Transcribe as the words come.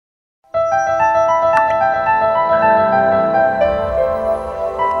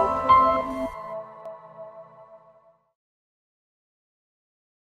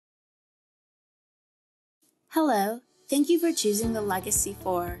Thank you for choosing the Legacy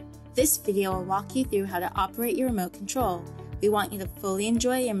 4. This video will walk you through how to operate your remote control. We want you to fully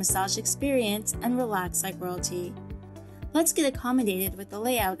enjoy your massage experience and relax like royalty. Let's get accommodated with the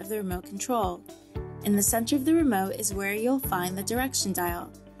layout of the remote control. In the center of the remote is where you'll find the direction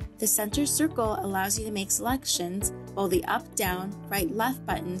dial. The center circle allows you to make selections, while the up, down, right, left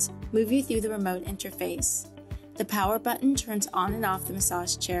buttons move you through the remote interface. The power button turns on and off the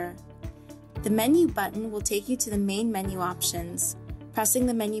massage chair. The menu button will take you to the main menu options. Pressing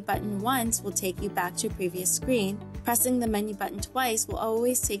the menu button once will take you back to a previous screen. Pressing the menu button twice will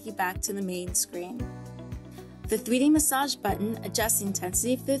always take you back to the main screen. The 3D massage button adjusts the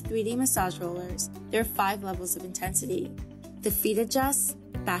intensity of the 3D massage rollers. There are 5 levels of intensity. The feet adjust,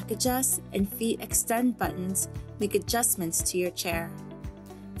 back adjust, and feet extend buttons make adjustments to your chair.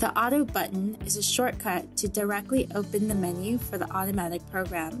 The auto button is a shortcut to directly open the menu for the automatic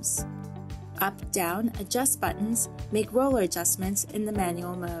programs. Up, down, adjust buttons make roller adjustments in the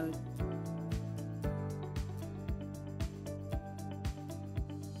manual mode.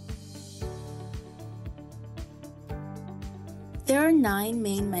 There are 9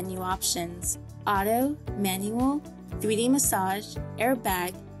 main menu options: auto, manual, 3D massage,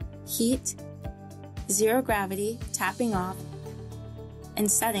 airbag, heat, zero gravity, tapping off, and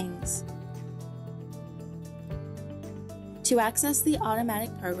settings. To access the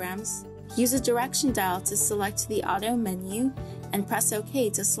automatic programs, use a direction dial to select the auto menu and press OK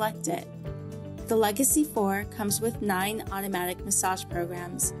to select it. The Legacy 4 comes with 9 automatic massage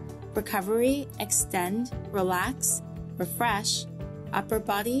programs: recovery, extend, relax, refresh, upper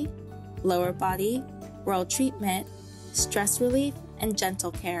body, lower body, roll treatment, stress relief, and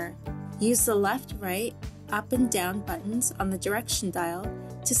gentle care. Use the left, right, up and down buttons on the direction dial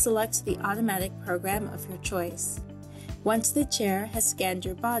to select the automatic program of your choice. Once the chair has scanned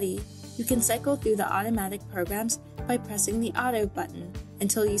your body, you can cycle through the automatic programs by pressing the auto button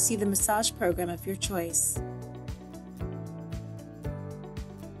until you see the massage program of your choice.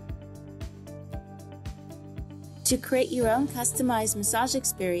 To create your own customized massage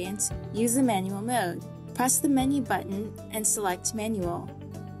experience, use the manual mode. Press the menu button and select Manual.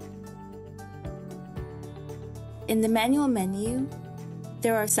 In the manual menu,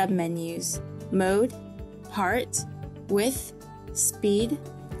 there are submenus: Mode, Part, Width, Speed,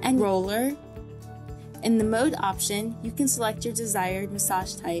 and Roller. In the Mode option, you can select your desired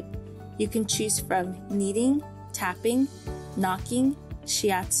massage type. You can choose from kneading, tapping, knocking,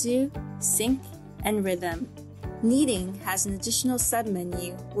 shiatsu, sync, and rhythm. Kneading has an additional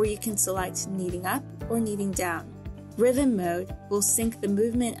submenu where you can select kneading up or kneading down. Rhythm mode will sync the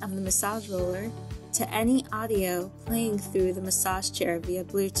movement of the massage roller to any audio playing through the massage chair via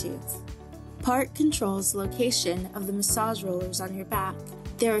Bluetooth. Part controls the location of the massage rollers on your back.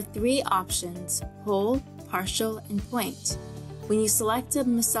 There are 3 options: whole, partial, and point. When you select a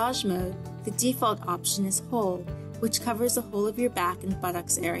massage mode, the default option is whole, which covers the whole of your back and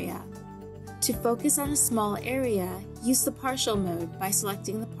buttocks area. To focus on a small area, use the partial mode by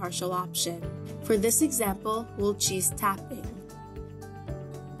selecting the partial option. For this example, we'll choose tapping.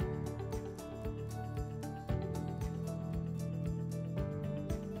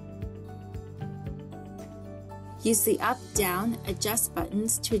 Use the up, down, adjust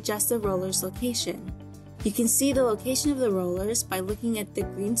buttons to adjust the roller's location. You can see the location of the rollers by looking at the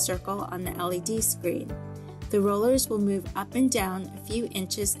green circle on the LED screen. The rollers will move up and down a few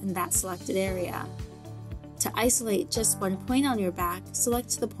inches in that selected area. To isolate just one point on your back,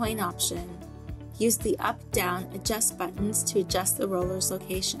 select the point option. Use the up, down, adjust buttons to adjust the roller's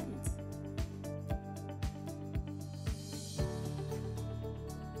locations.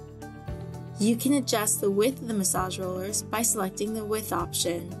 You can adjust the width of the massage rollers by selecting the width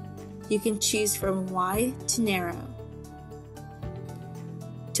option. You can choose from wide to narrow.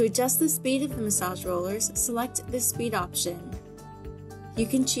 To adjust the speed of the massage rollers, select the speed option. You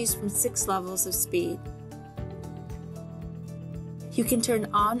can choose from 6 levels of speed. You can turn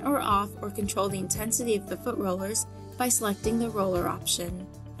on or off or control the intensity of the foot rollers by selecting the roller option.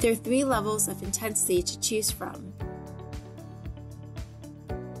 There are 3 levels of intensity to choose from.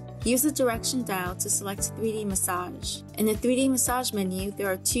 Use the direction dial to select 3D massage. In the 3D massage menu,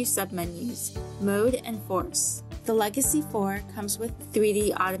 there are 2 submenus: Mode and Force. The Legacy 4 comes with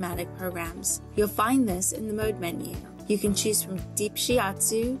 3D automatic programs. You'll find this in the Mode menu. You can choose from Deep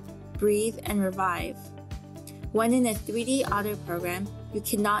Shiatsu, Breathe, and Revive. When in a 3D auto program, you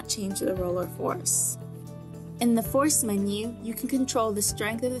cannot change the roller force. In the Force menu, you can control the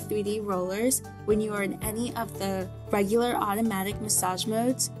strength of the 3D rollers when you are in any of the regular automatic massage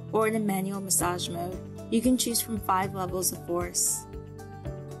modes or in a manual massage mode. You can choose from 5 levels of force.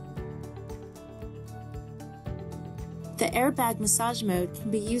 The airbag massage mode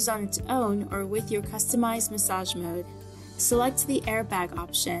can be used on its own or with your customized massage mode. Select the airbag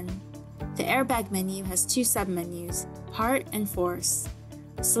option. The airbag menu has two submenus, Part and Force.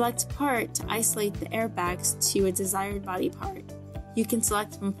 Select Part to isolate the airbags to a desired body part. You can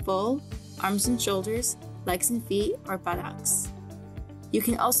select from full, arms and shoulders, legs and feet, or buttocks. You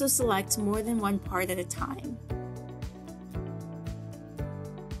can also select more than one part at a time.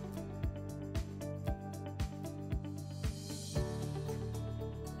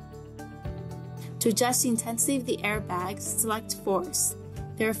 To adjust the intensity of the airbags, select Force.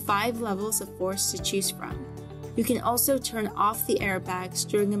 There are 5 levels of force to choose from. You can also turn off the airbags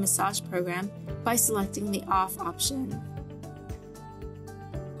during a massage program by selecting the Off option.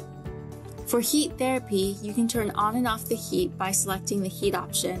 For heat therapy, you can turn on and off the heat by selecting the Heat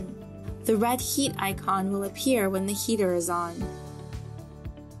option. The red heat icon will appear when the heater is on.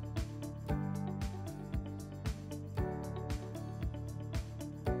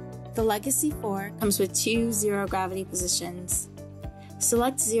 The Legacy 4 comes with 2 zero-gravity positions.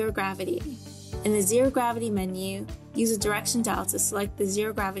 Select Zero Gravity. In the Zero Gravity menu, use a direction dial to select the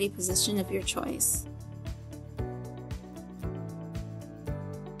zero gravity position of your choice.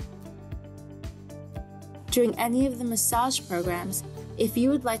 During any of the massage programs, if you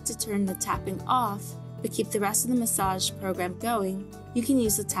would like to turn the tapping off but keep the rest of the massage program going, you can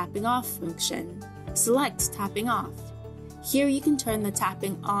use the tapping off function. Select Tapping Off. Here you can turn the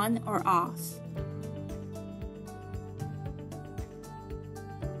tapping on or off.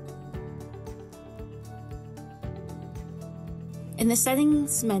 In the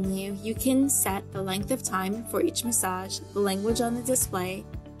Settings menu, you can set the length of time for each massage, the language on the display,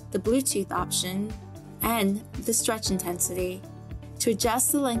 the Bluetooth option, and the stretch intensity. To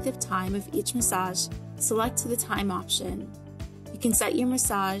adjust the length of time of each massage, select the Time option. You can set your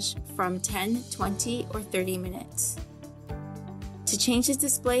massage from 10, 20, or 30 minutes. To change the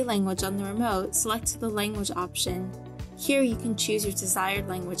display language on the remote, select the Language option. Here you can choose your desired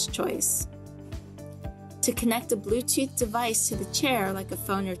language choice. To connect a Bluetooth device to the chair like a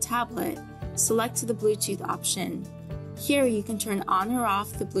phone or tablet, select the Bluetooth option. Here you can turn on or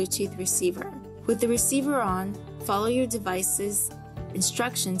off the Bluetooth receiver. With the receiver on, follow your device's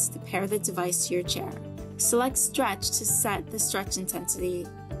instructions to pair the device to your chair. Select Stretch to set the stretch intensity.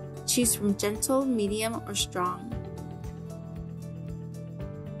 Choose from gentle, medium, or strong.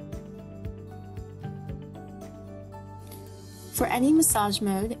 For any massage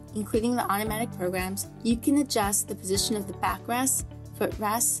mode, including the automatic programs, you can adjust the position of the backrest,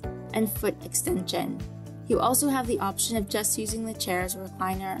 footrest, and foot extension. You also have the option of just using the chair as a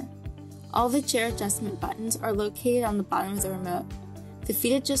recliner. All the chair adjustment buttons are located on the bottom of the remote. The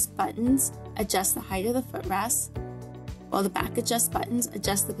feet adjust buttons adjust the height of the footrest, while the back adjust buttons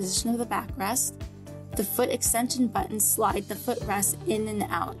adjust the position of the backrest. The foot extension buttons slide the footrest in and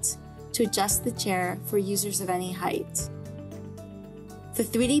out to adjust the chair for users of any height. The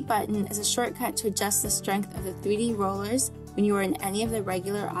 3D button is a shortcut to adjust the strength of the 3D rollers when you are in any of the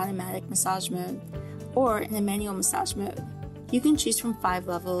regular automatic massage mode or in the manual massage mode. You can choose from 5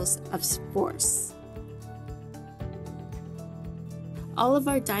 levels of force. All of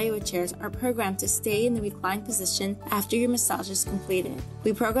our Daiwa chairs are programmed to stay in the reclined position after your massage is completed.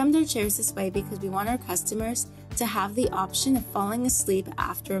 We programmed our chairs this way because we want our customers to have the option of falling asleep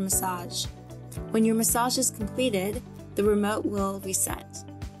after a massage. When your massage is completed, the remote will reset.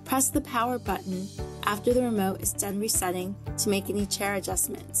 Press the power button after the remote is done resetting to make any chair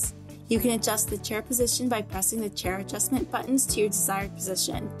adjustments. You can adjust the chair position by pressing the chair adjustment buttons to your desired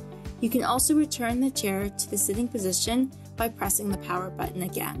position. You can also return the chair to the sitting position by pressing the power button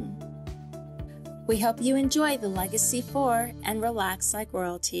again. We hope you enjoy the Legacy 4 and relax like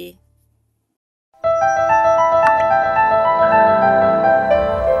royalty.